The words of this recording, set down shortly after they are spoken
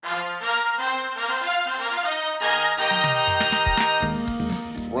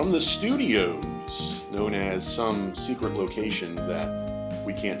from the studios, known as some secret location that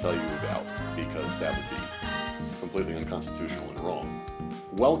we can't tell you about because that would be completely unconstitutional and wrong.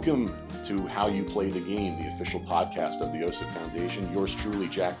 Welcome to How You Play the Game, the official podcast of the OSIP Foundation. Yours truly,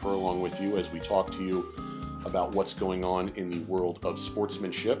 Jack Furlong, with you as we talk to you about what's going on in the world of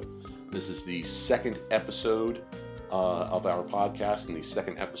sportsmanship. This is the second episode of our podcast, and the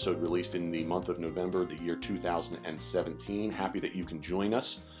second episode released in the month of November, the year 2017. Happy that you can join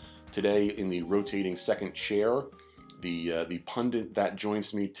us today in the rotating second chair. The pundit that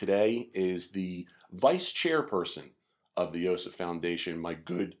joins me today is the vice chairperson of the OSIP Foundation, my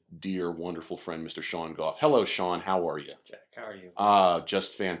good, dear, wonderful friend, Mr. Sean Goff. Hello, Sean. How are you? Jack, how are you?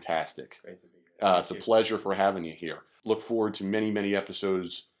 Just fantastic. Great to be here. It's a pleasure for having you here. Look forward to many, many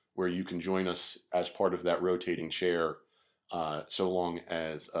episodes where you can join us as part of that rotating chair, so long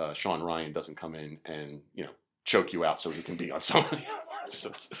as Sean Ryan doesn't come in and choke you out so he can be on some of the other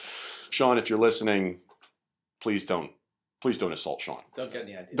episodes. Sean, if you're listening, please don't assault Sean. Don't get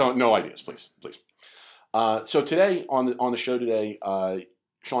any ideas. No ideas, please. So today on the show today,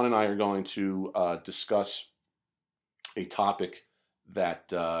 Sean and I are going to discuss a topic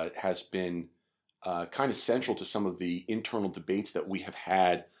that has been kind of central to some of the internal debates that we have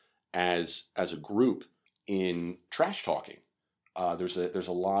had as a group in trash talking. There's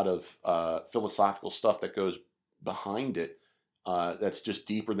a lot of philosophical stuff that goes behind it that's just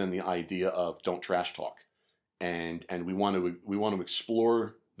deeper than the idea of don't trash talk, and we want to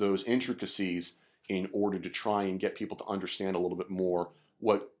explore those intricacies in order to try and get people to understand a little bit more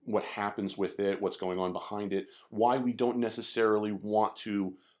what happens with it, what's going on behind it, why we don't necessarily want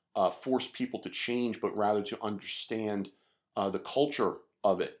to force people to change, but rather to understand the culture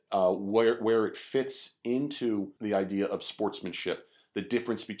of it, where it fits into the idea of sportsmanship, the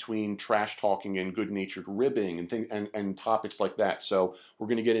difference between trash talking and good-natured ribbing and topics like that. So we're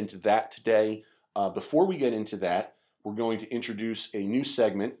going to get into that today. Before we get into that, we're going to introduce a new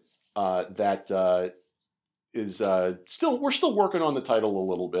segment that is we're still working on the title a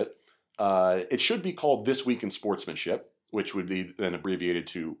little bit. It should be called This Week in Sportsmanship, which would be then abbreviated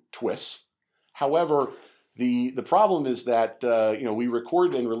to TWIS. However, the problem is that we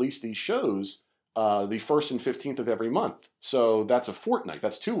record and release these shows the 1st and 15th of every month. So that's a fortnight.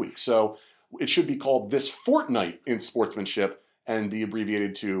 That's 2 weeks. So it should be called This Fortnight in Sportsmanship and be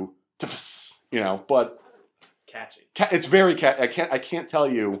abbreviated to TWIS. But catchy. It's very catchy. I can't tell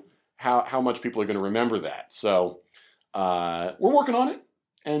you how much people are going to remember that. So we're working on it.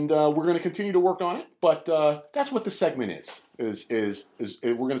 And we're going to continue to work on it, but that's what the segment is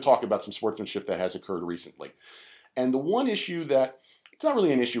we're going to talk about some sportsmanship that has occurred recently. And the one issue that, it's not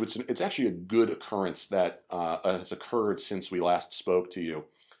really an issue, it's actually a good occurrence that has occurred since we last spoke to you,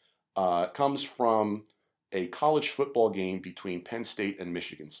 comes from a college football game between Penn State and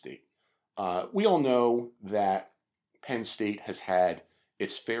Michigan State. We all know that Penn State has had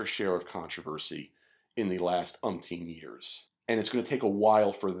its fair share of controversy in the last umpteen years. And it's going to take a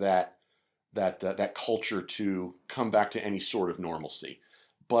while for that culture to come back to any sort of normalcy.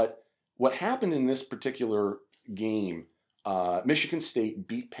 But what happened in this particular game, Michigan State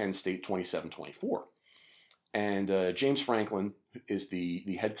beat Penn State 27-24. And James Franklin is the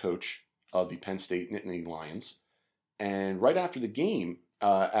head coach of the Penn State Nittany Lions. And right after the game,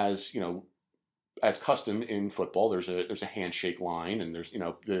 as custom in football, there's a handshake line, and there's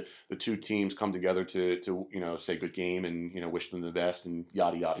the two teams come together to say good game and wish them the best and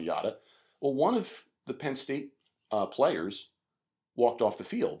yada yada yada. Well, one of the Penn State players walked off the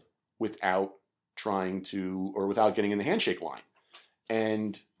field without getting in the handshake line,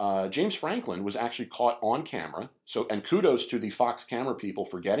 and James Franklin was actually caught on camera. So, and kudos to the Fox camera people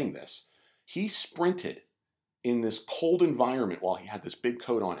for getting this. He sprinted in this cold environment while he had this big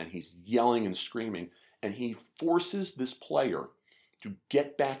coat on, and he's yelling and screaming, and he forces this player to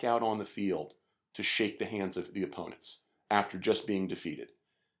get back out on the field to shake the hands of the opponents after just being defeated.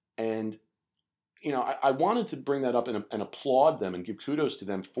 And I wanted to bring that up and applaud them and give kudos to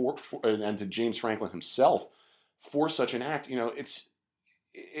them and to James Franklin himself for such an act.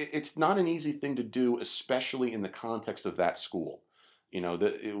 It's not an easy thing to do, especially in the context of that school.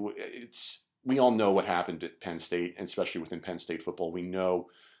 We all know what happened at Penn State, and especially within Penn State football. We know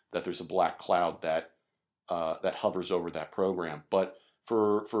that there's a black cloud that hovers over that program. But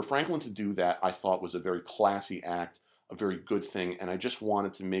for Franklin to do that, I thought was a very classy act, a very good thing, and I just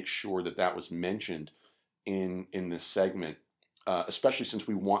wanted to make sure that was mentioned in this segment, especially since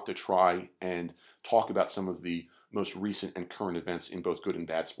we want to try and talk about some of the most recent and current events in both good and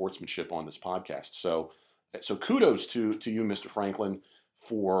bad sportsmanship on this podcast. So kudos to you, Mr. Franklin,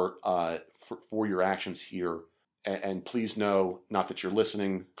 for your actions here and please know, not that you're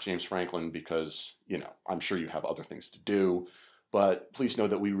listening, James Franklin, because, I'm sure you have other things to do, but please know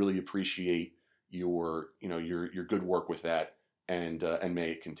that we really appreciate your good work with that, and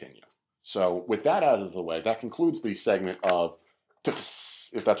may it continue. So with that out of the way, that concludes the segment of,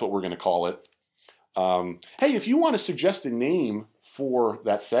 if that's what we're going to call it. Hey, if you want to suggest a name for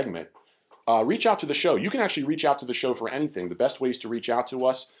that segment, reach out to the show. You can actually reach out to the show for anything. The best ways to reach out to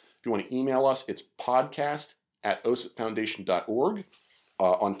us, if you want to email us, it's podcast@osipfoundation.org.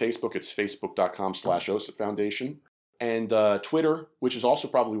 On Facebook, it's facebook.com/osipfoundation. And Twitter, which is also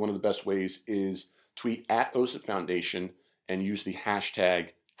probably one of the best ways, is tweet @osipfoundation and use the hashtag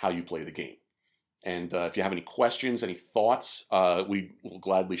 #HowYouPlayTheGame. And if you have any questions, any thoughts, we will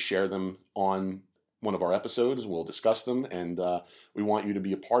gladly share them on one of our episodes. We'll discuss them, and we want you to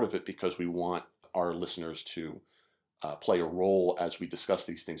be a part of it because we want our listeners to play a role as we discuss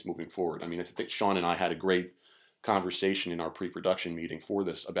these things moving forward. I mean, I think Sean and I had a great conversation in our pre-production meeting for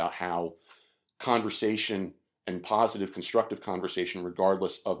this about how conversation and positive, constructive conversation,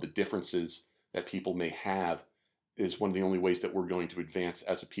 regardless of the differences that people may have, is one of the only ways that we're going to advance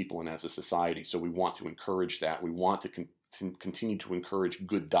as a people and as a society. So we want to encourage that. We want to continue to encourage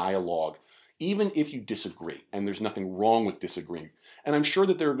good dialogue, even if you disagree. And there's nothing wrong with disagreeing. And I'm sure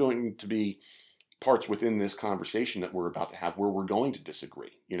that there are going to be parts within this conversation that we're about to have where we're going to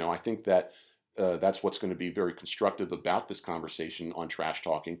disagree. I think that that's what's going to be very constructive about this conversation on trash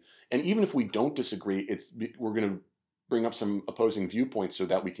talking. And even if we don't disagree, we're going to bring up some opposing viewpoints so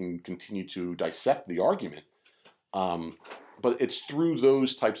that we can continue to dissect the argument. But it's through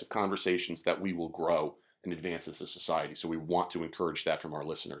those types of conversations that we will grow and advance as a society. So we want to encourage that from our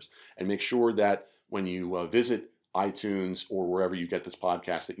listeners. And make sure that when you visit iTunes or wherever you get this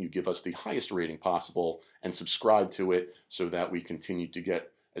podcast, that you give us the highest rating possible and subscribe to it so that we continue to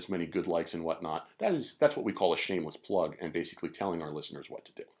get as many good likes and whatnot. That's what we call a shameless plug, and basically telling our listeners what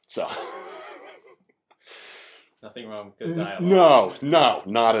to do. So nothing wrong with good dialogue. No,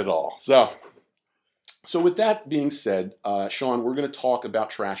 not at all. So with that being said, Sean, we're going to talk about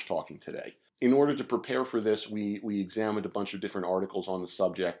trash talking today. In order to prepare for this, we examined a bunch of different articles on the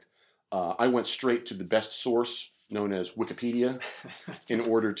subject. I went straight to the best source, known as Wikipedia, in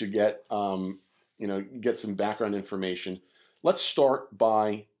order to get some background information. Let's start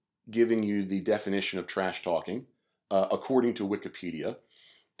by giving you the definition of trash talking, according to Wikipedia.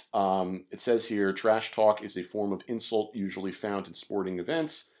 It says here, trash talk is a form of insult usually found in sporting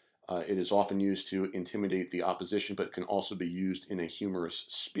events. It is often used to intimidate the opposition, but can also be used in a humorous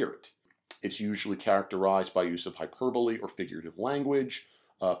spirit. It's usually characterized by use of hyperbole or figurative language.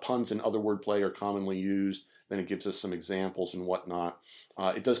 Puns and other wordplay are commonly used. Then it gives us some examples and whatnot.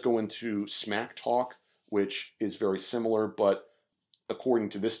 It does go into smack talk, which is very similar, but according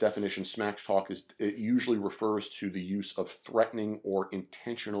to this definition, smack talk it usually refers to the use of threatening or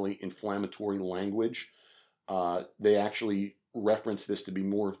intentionally inflammatory language. They actually reference this to be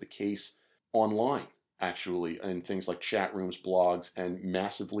more of the case online, actually, in things like chat rooms, blogs, and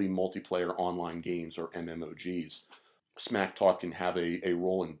massively multiplayer online games, or MMOGs. Smack talk can have a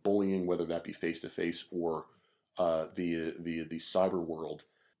role in bullying, whether that be face-to-face or via the cyber world.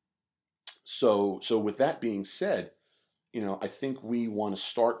 So with that being said, I think we want to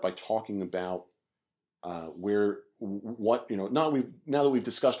start by talking about now that we've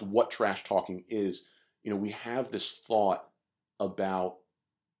discussed what trash talking is, we have this thought about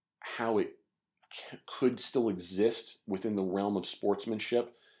how it could still exist within the realm of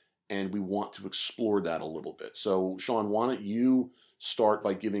sportsmanship, and we want to explore that a little bit. So, Sean, why don't you start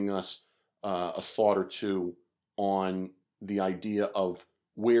by giving us a thought or two on the idea of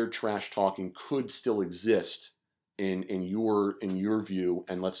where trash talking could still exist in your view,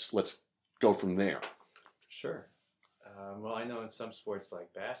 and let's go from there. Sure. Well, I know in some sports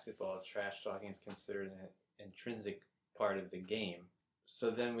like basketball, trash talking is considered an intrinsic part of the game.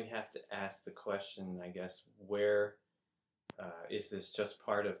 So then we have to ask the question, I guess, where is this just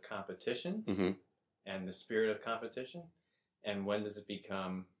part of competition and the spirit of competition? And when does it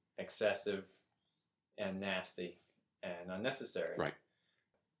become excessive and nasty and unnecessary? Right.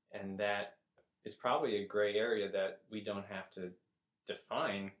 And that is probably a gray area that we don't have to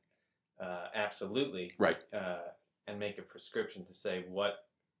define absolutely. Right. And make a prescription to say what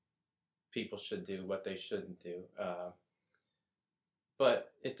people should do, what they shouldn't do.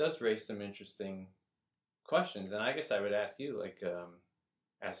 But it does raise some interesting questions. And I guess I would ask you,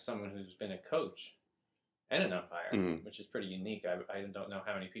 as someone who's been a coach and an umpire, which is pretty unique. I don't know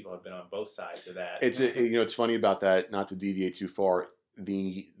how many people have been on both sides of that. It's funny about that, not to deviate too far.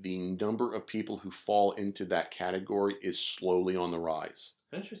 The number of people who fall into that category is slowly on the rise.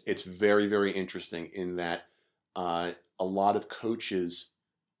 Interesting. It's very, very interesting in that a lot of coaches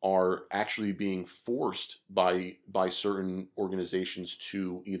are actually being forced by certain organizations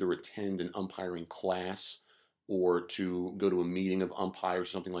to either attend an umpiring class or to go to a meeting of umpires,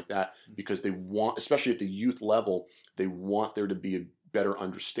 something like that, because they want, especially at the youth level, they want there to be a better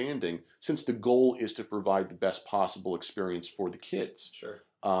understanding, since the goal is to provide the best possible experience for the kids. Sure.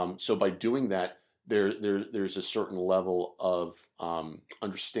 So by doing that, there's a certain level of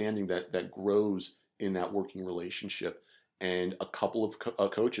understanding that grows in that working relationship. And a couple of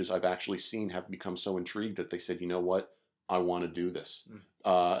coaches I've actually seen have become so intrigued that they said, you know what, I want to do this.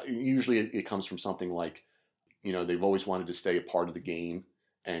 Usually it comes from something like, they've always wanted to stay a part of the game,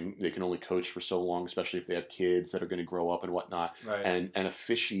 and they can only coach for so long, especially if they have kids that are going to grow up and whatnot. Right. And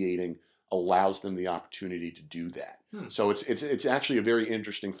officiating allows them the opportunity to do that. So it's actually a very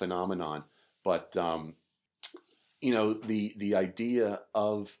interesting phenomenon. But the idea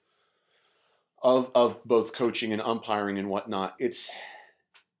of both coaching and umpiring and whatnot, it's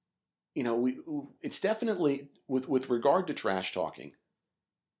definitely with regard to trash talking,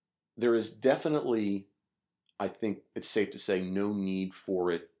 there is definitely, I think it's safe to say, no need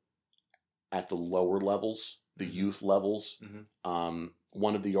for it at the lower levels, the youth levels.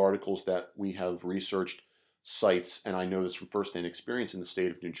 One of the articles that we have researched cites, and I know this from firsthand experience in the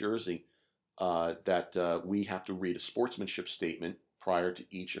state of New Jersey, that we have to read a sportsmanship statement prior to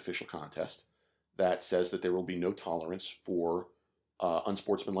each official contest that says that there will be no tolerance for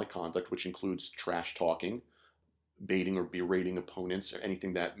unsportsmanlike conduct, which includes trash talking, baiting or berating opponents, or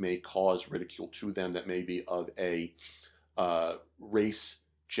anything that may cause ridicule to them that may be of a race,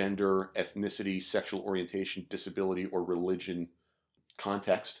 gender, ethnicity, sexual orientation, disability, or religion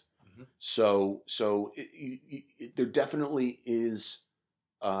context. So there definitely is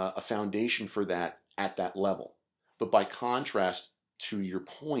a foundation for that at that level. But by contrast, to your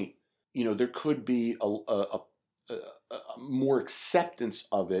point, there could be a more acceptance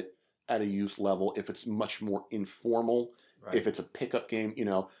of it at a youth level if it's much more informal. Right. If it's a pickup game,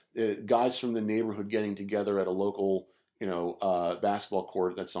 guys from the neighborhood getting together at a local, basketball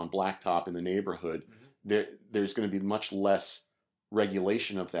court that's on blacktop in the neighborhood, there's going to be much less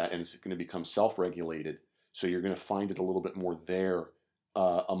regulation of that, and it's going to become self-regulated. So you're going to find it a little bit more there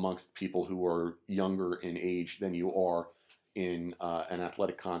amongst people who are younger in age than you are in an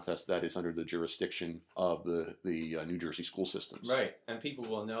athletic contest that is under the jurisdiction of the New Jersey school systems. Right, and people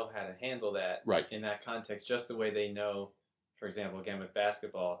will know how to handle that in that context, just the way they know, for example, again with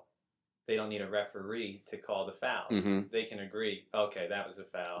basketball, they don't need a referee to call the fouls. They can agree, okay, that was a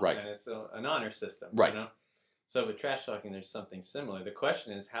foul. Right. And it's an honor system. Right. So with trash talking, there's something similar. The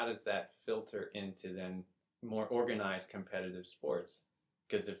question is, how does that filter into then more organized competitive sports?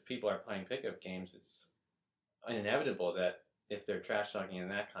 Because if people are playing pickup games, it's inevitable that if they're trash talking in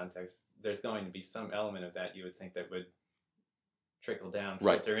that context, there's going to be some element of that you would think that would trickle down,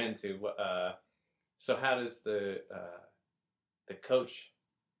 filter into. So how does the coach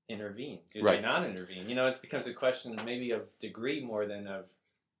intervene? Do they not intervene? It becomes a question maybe of degree more than of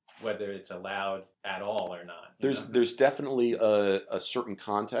whether it's allowed at all or not. There's definitely a certain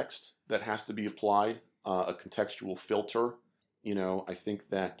context that has to be applied, a contextual filter. I think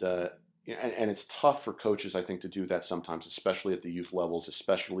that, and it's tough for coaches, I think, to do that sometimes, especially at the youth levels,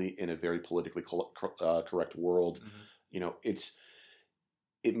 especially in a very politically correct world. Maybe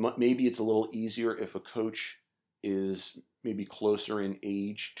it's a little easier if a coach is maybe closer in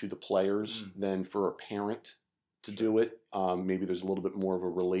age to the players than for a parent to do it. Maybe there's a little bit more of a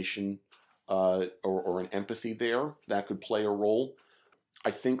relation or an empathy there that could play a role.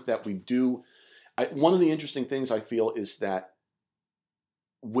 I think that we do. One of the interesting things I feel is that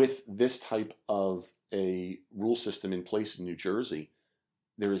with this type of a rule system in place in New Jersey,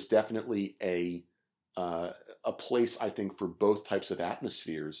 there is definitely a place, I think, for both types of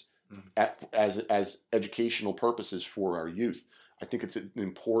atmospheres as educational purposes for our youth. I think it's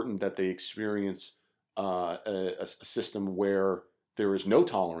important that they experience a system where there is no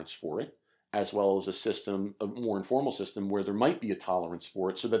tolerance for it, as well as a more informal system where there might be a tolerance for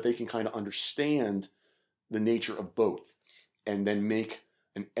it, so that they can kind of understand the nature of both and then make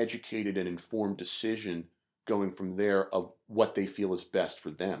an educated and informed decision going from there of what they feel is best for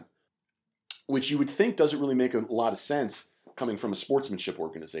them, which you would think doesn't really make a lot of sense coming from a sportsmanship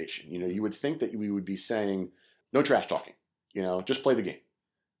organization. You would think that we would be saying, no trash talking, just play the game.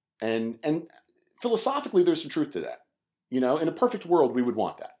 And philosophically, there's some truth to that. In a perfect world, we would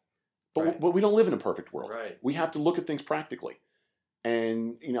want that. But we don't live in a perfect world. Right. We have to look at things practically.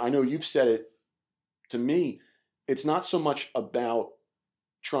 And, I know you've said it to me, it's not so much about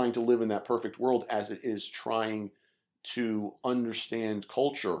trying to live in that perfect world as it is trying to understand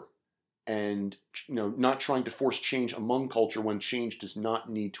culture and not trying to force change among culture when change does not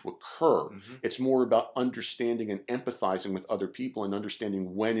need to occur. Mm-hmm. It's more about understanding and empathizing with other people and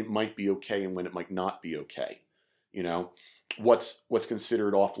understanding when it might be okay and when it might not be okay. What's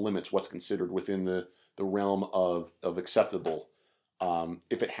considered off limits, what's considered within the realm of acceptable,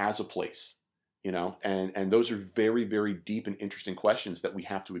 if it has a place. And those are very, very deep and interesting questions that we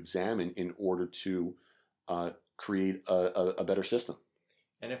have to examine in order to create a better system.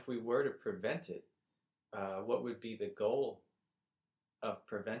 And if we were to prevent it, what would be the goal of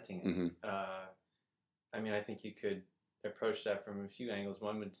preventing it? Mm-hmm. I think you could approach that from a few angles.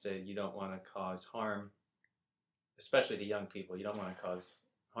 One would say you don't want to cause harm, especially to young people. You don't want to cause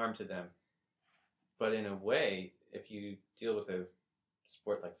harm to them. But in a way, if you deal with a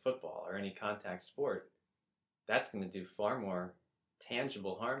sport like football or any contact sport, that's going to do far more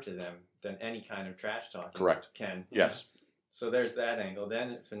tangible harm to them than any kind of trash talking Correct. can. Yes. So there's that angle.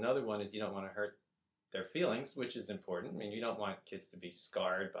 Then if another one is you don't want to hurt their feelings, which is important. You don't want kids to be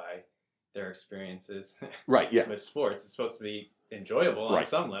scarred by their experiences right, yeah. with sports. It's supposed to be enjoyable on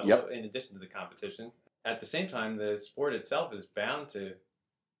some level, in addition to the competition. At the same time, the sport itself is bound to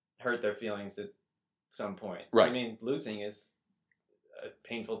hurt their feelings at some point. Right. Losing is a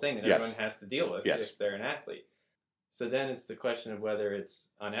painful thing that everyone has to deal with if they're an athlete. So then it's the question of whether it's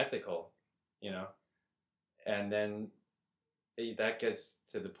unethical, and then that gets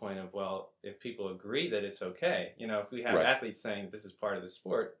to the point of, well, if people agree that it's okay, if we have athletes saying this is part of the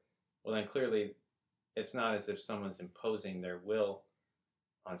sport, well, then clearly it's not as if someone's imposing their will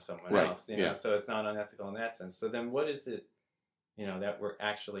on someone else, so it's not unethical in that sense. So then what is it, that we're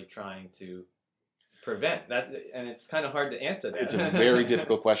actually trying to prevent that? And it's kind of hard to answer that. It's a very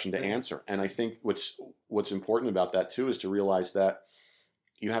difficult question to answer. And I think what's important about that too is to realize that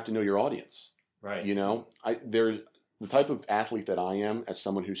you have to know your audience. Right. There's the type of athlete that I am, as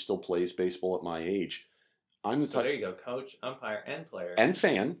someone who still plays baseball at my age, I'm the type. There you go, coach, umpire, and player, and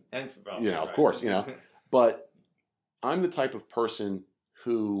fan, and of course, But I'm the type of person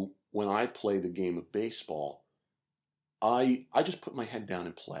who, when I play the game of baseball, I just put my head down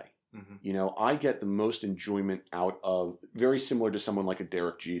and play. Mm-hmm. I get the most enjoyment out of, very similar to someone like a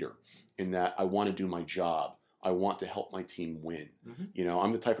Derek Jeter, in that I want to do my job. I want to help my team win. Mm-hmm.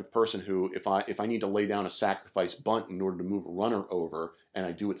 I'm the type of person who, if I need to lay down a sacrifice bunt in order to move a runner over, and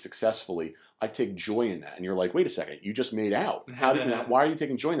I do it successfully, I take joy in that. And you're like, wait a second, you just made out. Why are you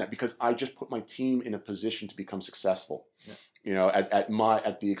taking joy in that? Because I just put my team in a position to become successful. Yeah.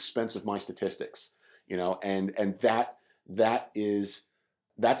 At the expense of my statistics. And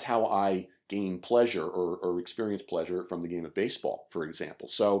that's how I gain pleasure or experience pleasure from the game of baseball, for example.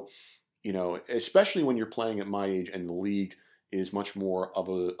 So, especially when you're playing at my age and the league is much more of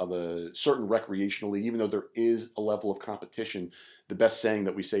a certain recreational league, even though there is a level of competition, the best saying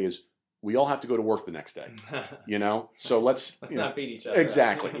that we say is, we all have to go to work the next day, So let's not beat each other.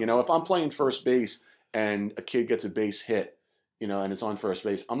 Exactly. If I'm playing first base and a kid gets a base hit, and it's on first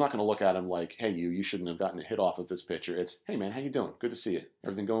base, I'm not going to look at him like, hey, you shouldn't have gotten a hit off of this pitcher. It's, hey, man, how you doing? Good to see you.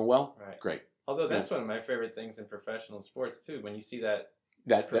 Everything going well? Right. Great. Although that's one of my favorite things in professional sports, too. When you see that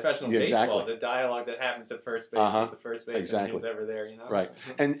professional baseball, exactly. The dialogue that happens at first base with the first baseman who's ever there, Right.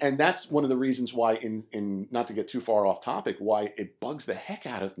 And that's one of the reasons why, in not to get too far off topic, why it bugs the heck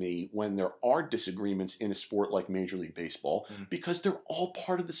out of me when there are disagreements in a sport like Major League Baseball, because they're all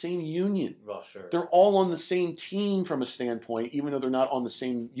part of the same union. Well, sure. They're all on the same team from a standpoint, even though they're not on the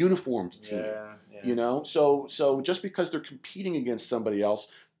same uniformed team. Yeah. So just because they're competing against somebody else,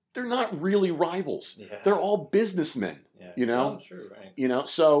 they're not really rivals. Yeah. They're all businessmen. Yeah. Well, true, right.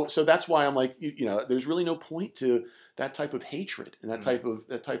 So that's why I'm like, there's really no point to that type of hatred and that type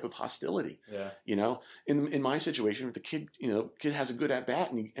of hostility. Yeah. In my situation, if the kid has a good at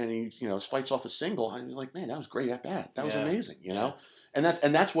bat and he fights off a single, I'm like, man, that was great at bat. That was amazing. And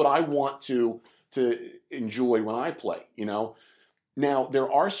that's what I want to enjoy when I play. Now there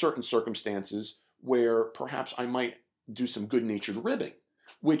are certain circumstances where perhaps I might do some good-natured ribbing,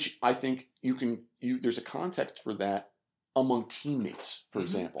 which I think there's a context for that among teammates, for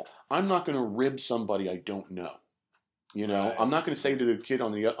example. I'm not going to rib somebody I don't know. Right. I'm not going to say to the kid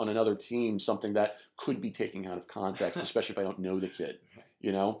on another team something that could be taken out of context, especially if I don't know the kid.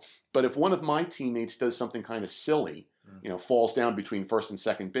 But if one of my teammates does something kind of silly, falls down between first and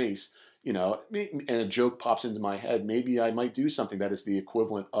second base, and a joke pops into my head, maybe I might do something that is the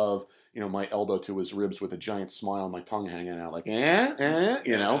equivalent of, my elbow to his ribs with a giant smile and my tongue hanging out like,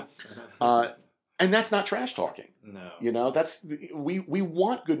 and that's not trash talking. No. We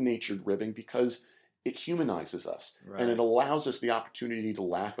want good-natured ribbing because it humanizes us. Right. And it allows us the opportunity to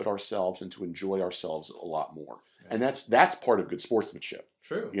laugh at ourselves and to enjoy ourselves a lot more. Right. And that's part of good sportsmanship.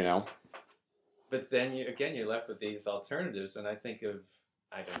 True. But then you're left with these alternatives, and I think of,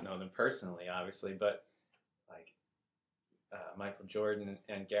 I don't know them personally, obviously, but like Michael Jordan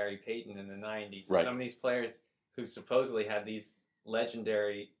and Gary Payton in the '90s. Right. Some of these players who supposedly had these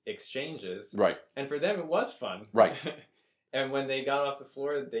legendary exchanges, Right. and for them it was fun, Right. And when they got off the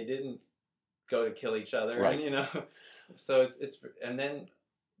floor, they didn't go to kill each other, Right. and so it's and then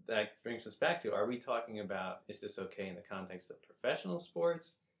that brings us back to: are we talking about, is this okay in the context of professional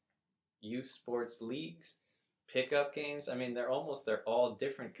sports, youth sports leagues, pickup games? I mean, they're all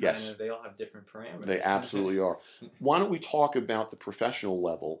different kind Yes. of. They all have different parameters. They absolutely are. Why don't we talk about the professional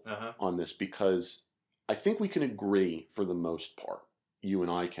level Uh-huh. on this? Because I think we can agree for the most part, you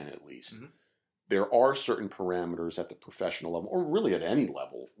and I can at least. Mhm. There are certain parameters at the professional level, or really at any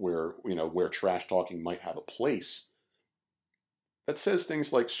level, where trash talking might have a place that says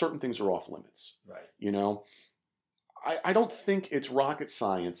things like certain things are off limits. Right. I don't think it's rocket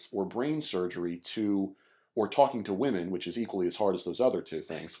science or brain surgery or talking to women, which is equally as hard as those other two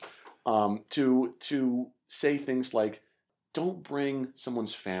things, to say things like, don't bring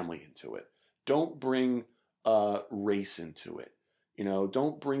someone's family into it. Don't bring race into it.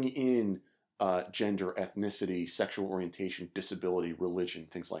 Don't bring in gender, ethnicity, sexual orientation, disability, religion,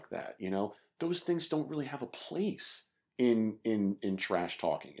 things like that. Those things don't really have a place in trash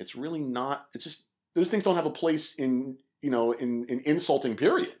talking. It's really not. It's just those things don't have a place in insulting.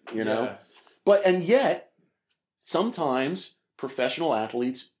 Period. Yeah. And yet sometimes professional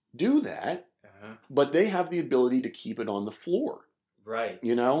athletes do that, Uh-huh. but they have the ability to keep it on the floor. Right.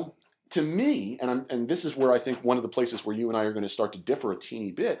 To me, and this is where I think one of the places where you and I are going to start to differ a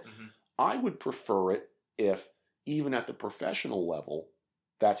teeny bit. Mhm. I would prefer it if, even at the professional level,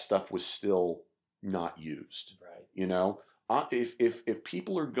 that stuff was still not used. Right. If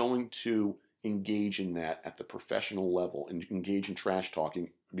people are going to engage in that at the professional level and engage in trash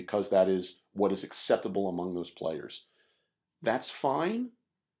talking because that is what is acceptable among those players, that's fine.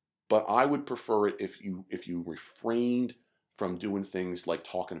 But I would prefer it if you refrained from doing things like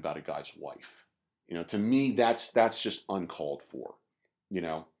talking about a guy's wife. To me, that's just uncalled for.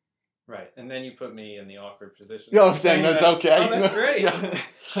 Right. And then you put me in the awkward position. Yeah, I'm saying that's okay. Oh, that's great.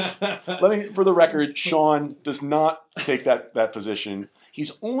 Let me, for the record, Sean does not take that position.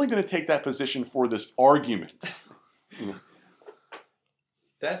 He's only going to take that position for this argument.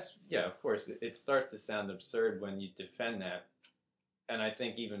 Of course, it starts to sound absurd when you defend that. And I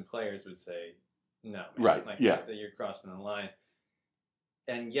think even players would say, no, man, right, that you're crossing the line.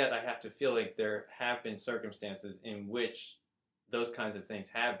 And yet I have to feel like there have been circumstances in which those kinds of things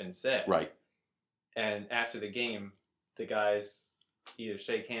have been said. Right. And after the game, the guys either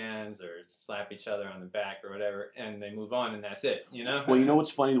shake hands or slap each other on the back or whatever, and they move on, and that's it, Well,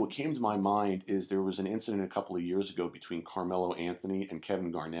 what's funny? What came to my mind is there was an incident a couple of years ago between Carmelo Anthony and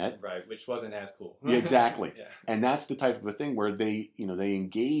Kevin Garnett. Right, which wasn't as cool. Yeah, exactly. Yeah. And that's the type of a thing where they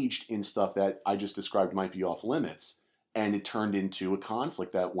engaged in stuff that I just described might be off limits, and it turned into a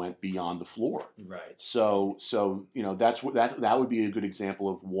conflict that went beyond the floor. Right. So that would be a good example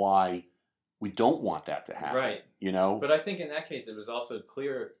of why we don't want that to happen. Right. But I think in that case it was also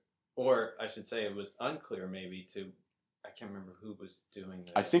clear, or I should say it was unclear maybe I can't remember who was doing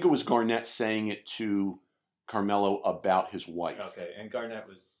this. I think it was Garnett saying it to Carmelo about his wife. Okay, and Garnett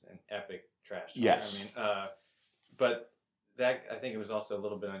was an epic trash talker. Yes. But that, I think it was also a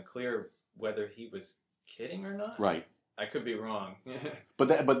little bit unclear whether he was kidding or not. Right. I could be wrong. But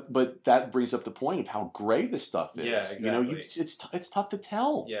that brings up the point of how gray this stuff is. Yeah, exactly. It's tough to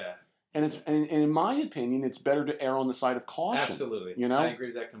tell. Yeah. And in my opinion, it's better to err on the side of caution. Absolutely. I agree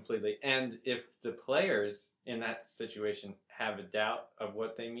with that completely. And if the players in that situation have a doubt of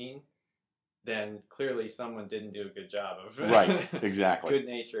what they mean, then clearly someone didn't do a good job of right. Exactly.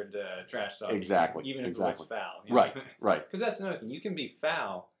 good-natured trash talking. Exactly. Even if it was foul. Right. Right. Because that's another thing. You can be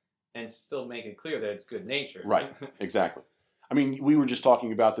foul and still make it clear that it's good-natured. Right. Exactly. I mean, we were just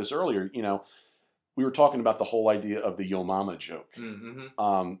talking about this earlier. We were talking about the whole idea of the Yo Mama joke.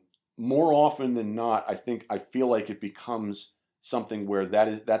 Mm-hmm. More often than not, I feel like it becomes something where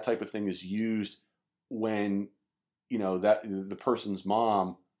that type of thing is used when that the person's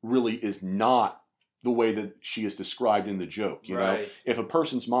mom really is not the way that she is described in the joke. Right. If a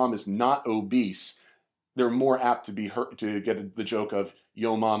person's mom is not obese, they're more apt to get the joke of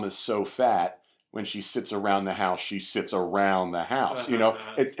Yo Mama's so fat. When she sits around the house, she sits around the house.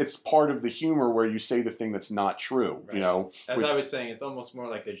 It's part of the humor where you say the thing that's not true. Right. As I was saying, it's almost more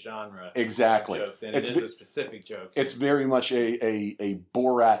like a genre exactly joke than it is a specific joke. It's very much a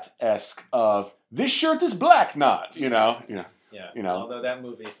Borat-esque of this shirt is black, not Yeah. Although that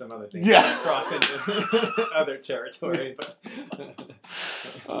movie, some other things cross into other territory. But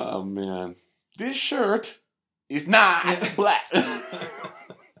oh man, this shirt is not black.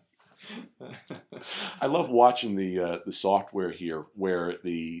 I love watching the software here where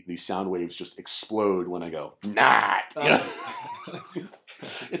the sound waves just explode when I go, not.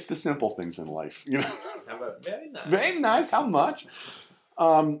 It's the simple things in life, you know. How about very nice? Very nice. How much?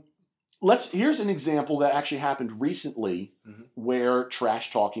 Here's an example that actually happened recently where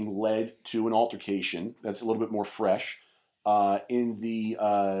trash talking led to an altercation that's a little bit more fresh. In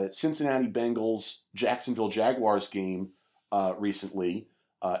the Cincinnati Bengals Jacksonville Jaguars game recently,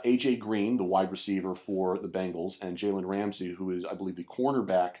 A.J. Green, the wide receiver for the Bengals, and Jalen Ramsey, who is, I believe, the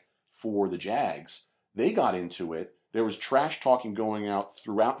cornerback for the Jags, they got into it. There was trash talking going on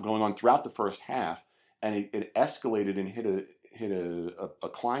throughout the first half, and it escalated and hit a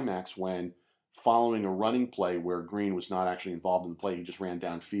climax when, following a running play where Green was not actually involved in the play, he just ran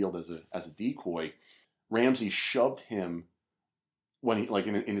downfield as a decoy. Ramsey shoved him when he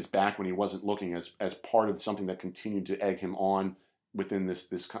in his back when he wasn't looking as part of something that continued to egg him on within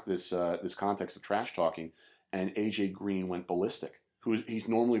this context of trash talking, and AJ Green went ballistic. He's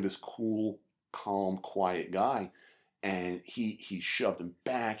normally this cool, calm, quiet guy, and he shoved him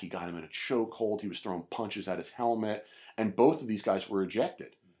back. He got him in a chokehold. He was throwing punches at his helmet, and both of these guys were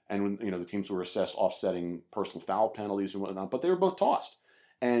ejected. And when the teams were assessed offsetting personal foul penalties and whatnot, but they were both tossed.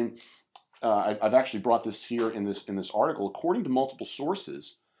 And I've actually brought this here in this article. According to multiple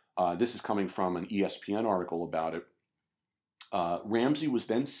sources, this is coming from an ESPN article about it. Ramsey was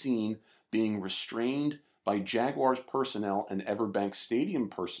then seen being restrained by Jaguars personnel and Everbank Stadium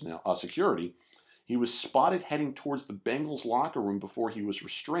personnel security. He was spotted heading towards the Bengals locker room before he was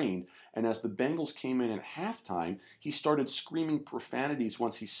restrained, and as the Bengals came in at halftime, he started screaming profanities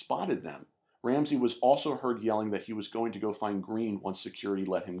once he spotted them. Ramsey was also heard yelling that he was going to go find Green once security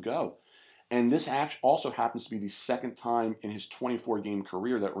let him go. And this also happens to be the second time in his 24-game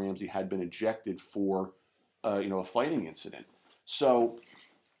career that Ramsey had been ejected for a fighting incident. So,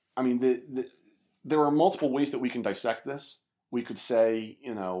 I mean, there are multiple ways that we can dissect this. We could say,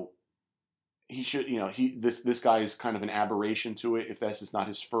 he should, this guy is kind of an aberration to it if this is not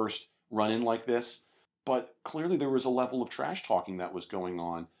his first run-in like this. But clearly there was a level of trash talking that was going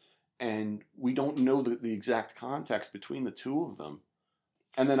on, and we don't know the exact context between the two of them.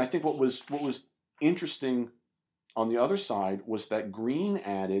 And then I think what was interesting on the other side was that Green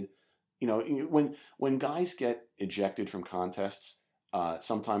added, when guys get ejected from contests,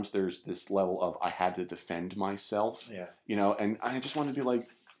 sometimes there's this level of I had to defend myself. Yeah. And I just wanted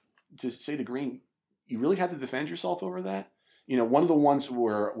to say to Green, you really had to defend yourself over that? One of the ones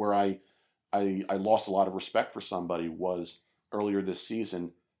where I lost a lot of respect for somebody was earlier this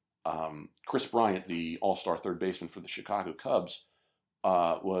season. Chris Bryant, the all-star third baseman for the Chicago Cubs,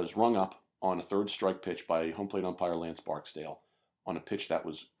 was rung up on a third strike pitch by home plate umpire Lance Barksdale on a pitch that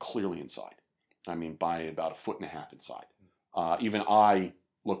was clearly inside. I mean, by about 1.5 feet inside. Even I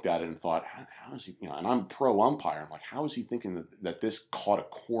looked at it and thought, how is he, and I'm pro umpire. I'm like, how is he thinking that this caught a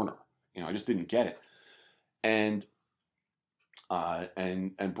corner? I just didn't get it. And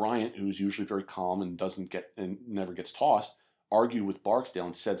Bryant, who's usually very calm and never gets tossed, argued with Barksdale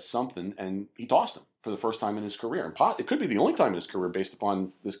and said something, and he tossed him for the first time in his career. And it could be the only time in his career based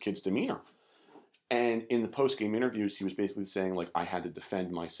upon this kid's demeanor. And in the post-game interviews, he was basically saying, I had to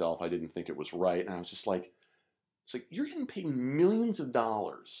defend myself. I didn't think it was right. And I was just like, you're getting paid millions of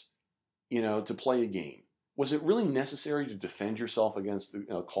dollars, to play a game. Was it really necessary to defend yourself against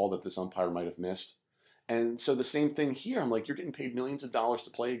the call that this umpire might have missed? And so the same thing here. I'm like, you're getting paid millions of dollars to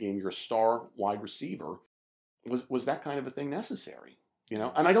play a game. You're a star wide receiver. Was that kind of a thing necessary?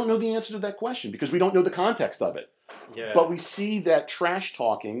 And I don't know the answer to that question because we don't know the context of it. Yeah. But we see that trash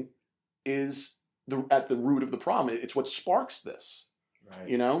talking is at the root of the problem. It's what sparks this.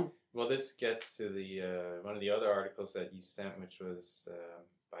 Right. Well, this gets to the one of the other articles that you sent, which was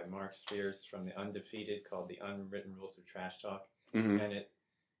by Mark Spears from The Undefeated, called "The Unwritten Rules of Trash Talk," and it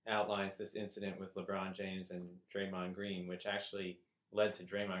outlines this incident with LeBron James and Draymond Green, which actually led to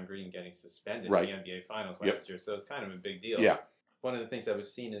Draymond Green getting suspended in the NBA Finals last year. So it's kind of a big deal. Yeah. One of the things that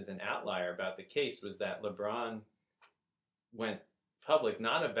was seen as an outlier about the case was that LeBron went public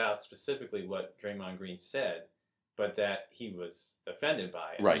not about specifically what Draymond Green said, but that he was offended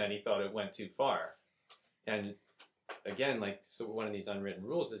by it, and that he thought it went too far. And again, so one of these unwritten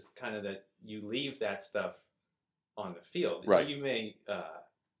rules is kind of that you leave that stuff on the field. Right. You may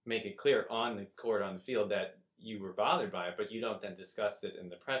make it clear on the court, on the field, that you were bothered by it, but you don't then discuss it in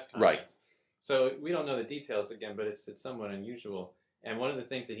the press conference. Right. So we don't know the details again, but it's somewhat unusual. And one of the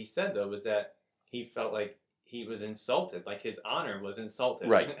things that he said, though, was that he felt like he was insulted, like his honor was insulted.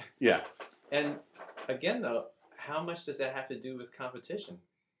 Right. Yeah. And again, though, how much does that have to do with competition?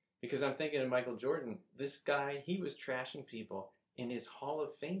 Because I'm thinking of Michael Jordan. This guy, he was trashing people in his Hall of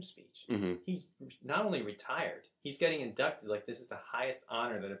Fame speech. Mm-hmm. He's not only retired, he's getting inducted. Like, this is the highest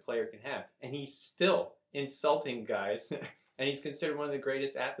honor that a player can have. And he's still insulting guys. And he's considered one of the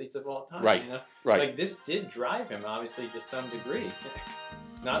greatest athletes of all time. Right. You know? Right. Like, this did drive him, obviously, to some degree.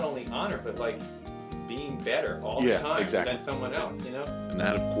 Not only honor, but like being better all the time than someone else, you know? And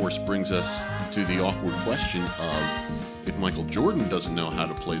that, of course, brings us to the awkward question of, if Michael Jordan doesn't know how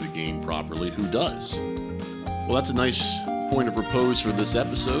to play the game properly, who does? Well, that's a nice point of repose for this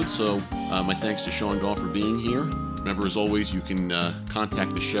episode, so my thanks to Sean Goff for being here. Remember, as always, you can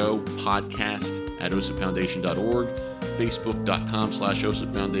contact the show, podcast@osipfoundation.org,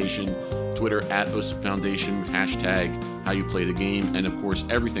 facebook.com/osipfoundation, Twitter @osipfoundation, #HowYouPlayTheGame, and of course,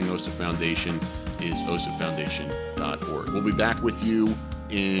 everything OSIP Foundation is osipfoundation.org. We'll be back with you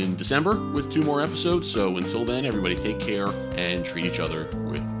in December with 2 more episodes, so until then, everybody take care and treat each other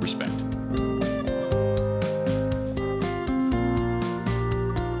with respect.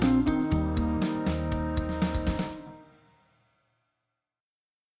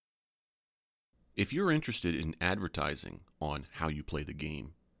 If you're interested in advertising on How You Play the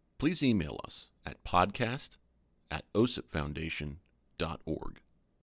Game, please email us at podcast@osipfoundation.org.